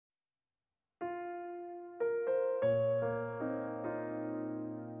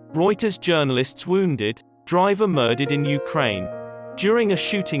Reuters journalists wounded, driver murdered in Ukraine. During a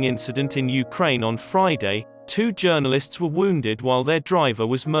shooting incident in Ukraine on Friday, 2 journalists were wounded while their driver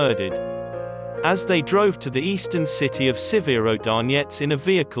was murdered. As they drove to the eastern city of Sievierodonetsk in a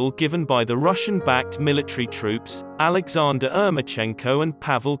vehicle given by the Russian-backed military troops, Alexander Ermochenko and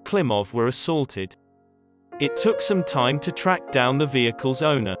Pavel Klimov were assaulted. It took some time to track down the vehicle's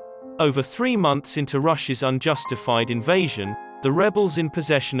owner. Over 3 months into Russia's unjustified invasion, the rebels in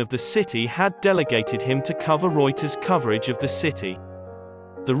possession of the city had delegated him to cover Reuters' coverage of the city.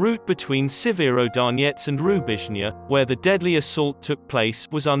 The route between Sievierodonetsk and Rubizhne, where the deadly assault took place,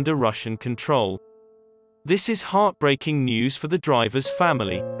 was under Russian control. This is heartbreaking news for the driver's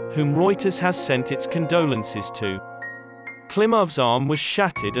family, whom Reuters has sent its condolences to. Klimov's arm was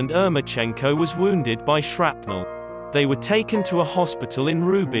shattered and Ermochenko was wounded by shrapnel. They were taken to a hospital in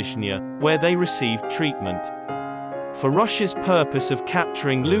Rubizhne, where they received treatment. For Russia's purpose of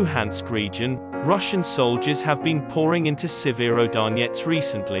capturing Luhansk region, Russian soldiers have been pouring into Sievierodonetsk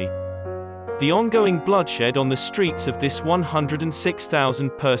recently. The ongoing bloodshed on the streets of this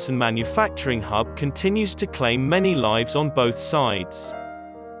 106,000-person manufacturing hub continues to claim many lives on both sides.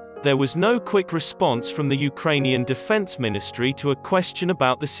 There was no quick response from the Ukrainian Defense Ministry to a question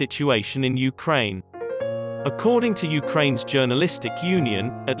about the situation in Ukraine. According to Ukraine's journalistic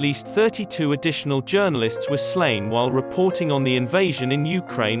union, at least 32 additional journalists were slain while reporting on the invasion in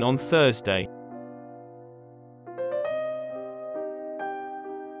Ukraine on Thursday.